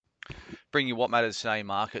Bring you what matters today,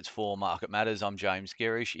 markets for Market Matters. I'm James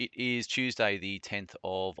Gerish. It is Tuesday, the 10th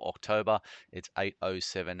of October. It's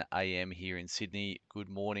 8:07 a.m. here in Sydney. Good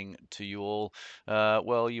morning to you all.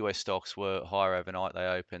 Well, US stocks were higher overnight. They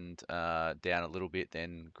opened down a little bit,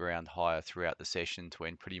 then ground higher throughout the session to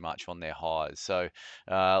end pretty much on their highs. So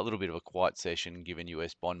a little bit of a quiet session given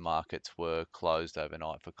US bond markets were closed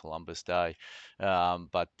overnight for Columbus Day.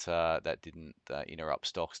 But that didn't interrupt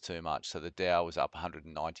stocks too much. So the Dow was up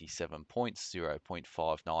 197 points,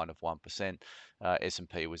 0.59 of 1%.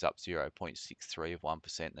 S&P was up 0.63 of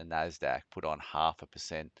 1%, and the Nasdaq put on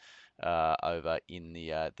 0.5%. Over in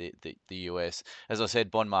the US. As I said,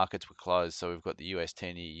 bond markets were closed, so we've got the US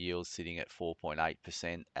 10-year yield sitting at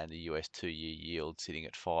 4.8% and the US 2-year yield sitting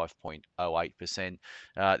at 5.08%.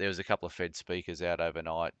 There was a couple of Fed speakers out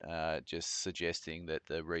overnight just suggesting that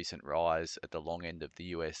the recent rise at the long end of the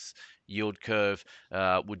US yield curve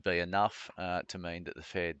would be enough to mean that the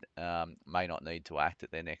Fed may not need to act at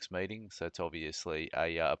their next meeting. So it's obviously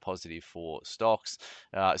a positive for stocks.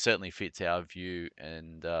 Certainly fits our view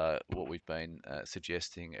and what we've been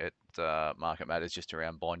suggesting at Market Matters just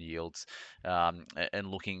around bond yields and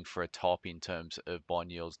looking for a top in terms of bond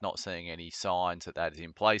yields. Not seeing any signs that that is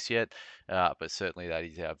in place yet, but certainly that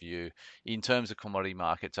is our view. In terms of commodity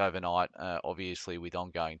markets overnight, obviously with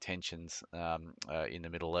ongoing tensions in the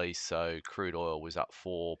Middle East, so crude oil was up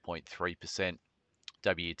 4.3%.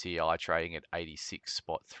 WTI trading at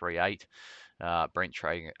 86.38. Brent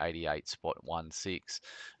trading at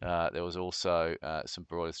 88.16. There was also some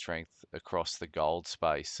broader strength across the gold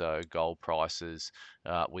space. So gold prices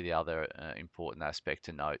with the other important aspect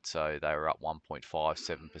to note. So they were up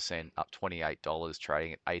 1.57%, up $28,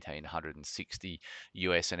 trading at 1,860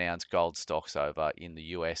 US an ounce. Gold stocks over in the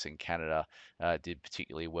US and Canada did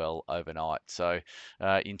particularly well overnight. So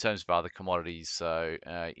in terms of other commodities, so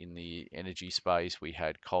in the energy space, we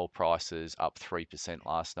had coal prices up 3%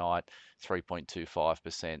 last night.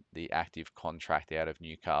 3.25%. The active contract out of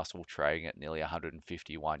Newcastle trading at nearly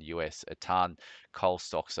 151 US a ton. Coal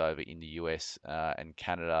stocks over in the US and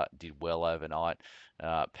Canada did well overnight.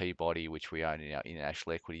 Peabody, which we own in our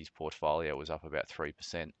international equities portfolio, was up about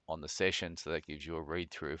 3% on the session. So that gives you a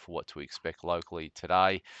read through for what to expect locally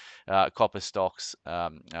today. Copper stocks,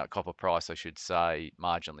 copper price, I should say,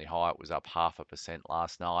 marginally high. It was up 0.5%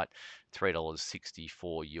 last night.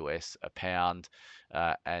 $3.64 US a pound.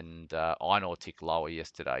 And iron ore ticked lower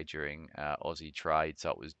yesterday during Aussie trade, so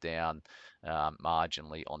it was down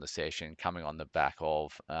marginally on the session, coming on the back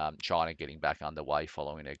of China getting back underway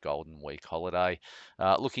following their Golden Week holiday.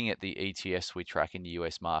 Looking at the ETFs we track in the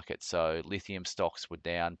US market, so lithium stocks were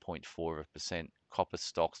down 0.4%. Copper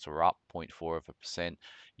stocks were up 0.4%.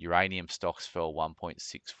 Uranium stocks fell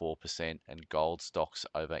 1.64%, and gold stocks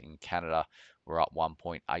over in Canada were up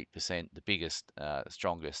 1.8%. The biggest,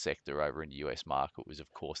 strongest sector over in the US market was,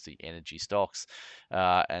 of course, the energy stocks.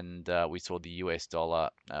 And we saw the US dollar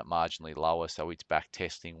marginally lower, so it's back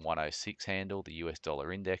testing 106 handle, the US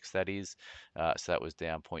dollar index, that is. So that was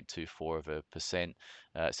down 0.24%.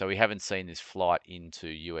 So we haven't seen this flight into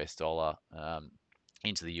US dollar.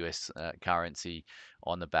 Into the US currency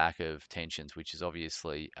on the back of tensions, which is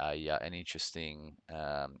obviously an interesting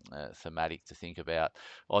thematic to think about.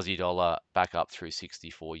 Aussie dollar back up through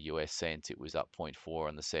 64 US cents. It was up 0.4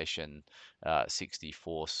 on the session,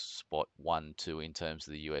 64.12 in terms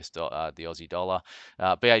of the the Aussie dollar.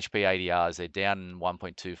 BHP ADRs, they're down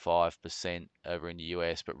 1.25% over in the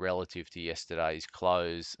US, but relative to yesterday's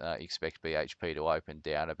close, expect BHP to open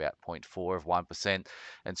down about 0.4 of 1%,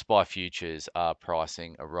 and SPI futures are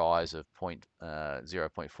pricing a rise of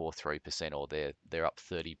 0.43%, or they're up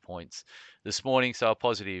 30 points this morning. So a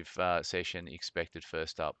positive session expected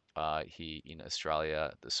first up here in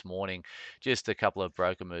Australia this morning. Just a couple of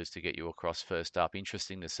broker moves to get you across first up.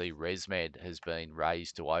 Interesting to see ResMed has been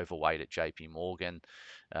raised to overweight at JP Morgan.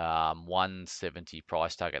 170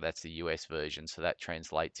 price target, that's the US version, so that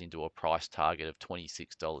translates into a price target of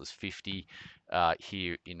 $26.50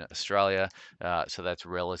 here in Australia. So that's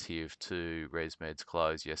relative to ResMed's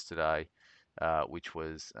close yesterday, which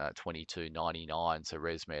was 22.99. So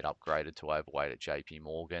ResMed upgraded to overweight at JP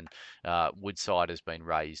Morgan. Woodside has been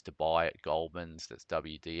raised to buy at Goldman's, that's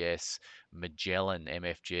WDS. Magellan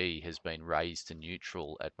MFG has been raised to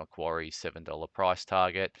neutral at Macquarie's $7 price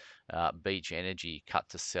target. Beach Energy cut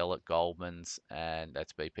to sell at Goldman's, and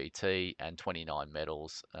that's BPT, and 29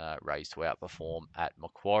 Metals raised to outperform at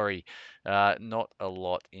Macquarie. Not a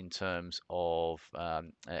lot in terms of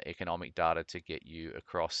economic data to get you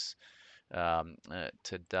across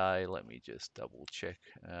today. Let me just double check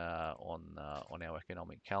on our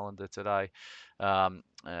economic calendar today.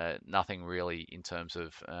 Nothing really in terms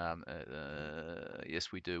of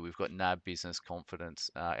yes, we do. We've got NAB business confidence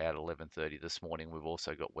out at 11:30 this morning. We've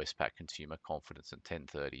also got Westpac consumer confidence at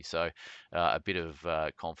 10:30. So a bit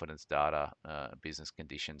of confidence data, business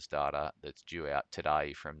conditions data that's due out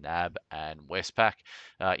today from NAB and Westpac.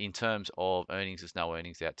 In terms of earnings, there's no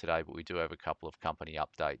earnings out today, but we do have a couple of company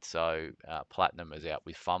updates. So Platinum is out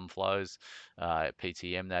with fund flows,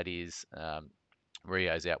 PTM that is.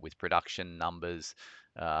 Rio's out with production numbers,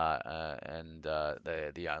 and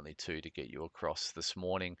they're the only two to get you across this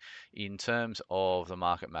morning. In terms of the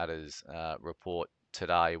Market Matters report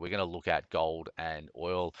today, we're going to look at gold and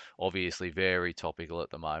oil. Obviously, very topical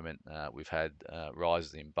at the moment. We've had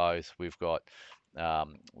rises in both. We've got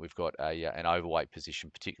an overweight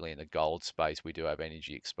position, particularly in the gold space. We do have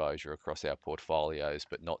energy exposure across our portfolios,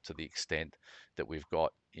 but not to the extent that we've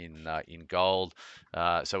got in gold.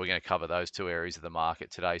 So we're going to cover those two areas of the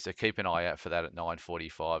market today. So keep an eye out for that at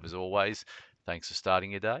 9:45 as always. Thanks for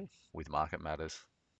starting your day with Market Matters.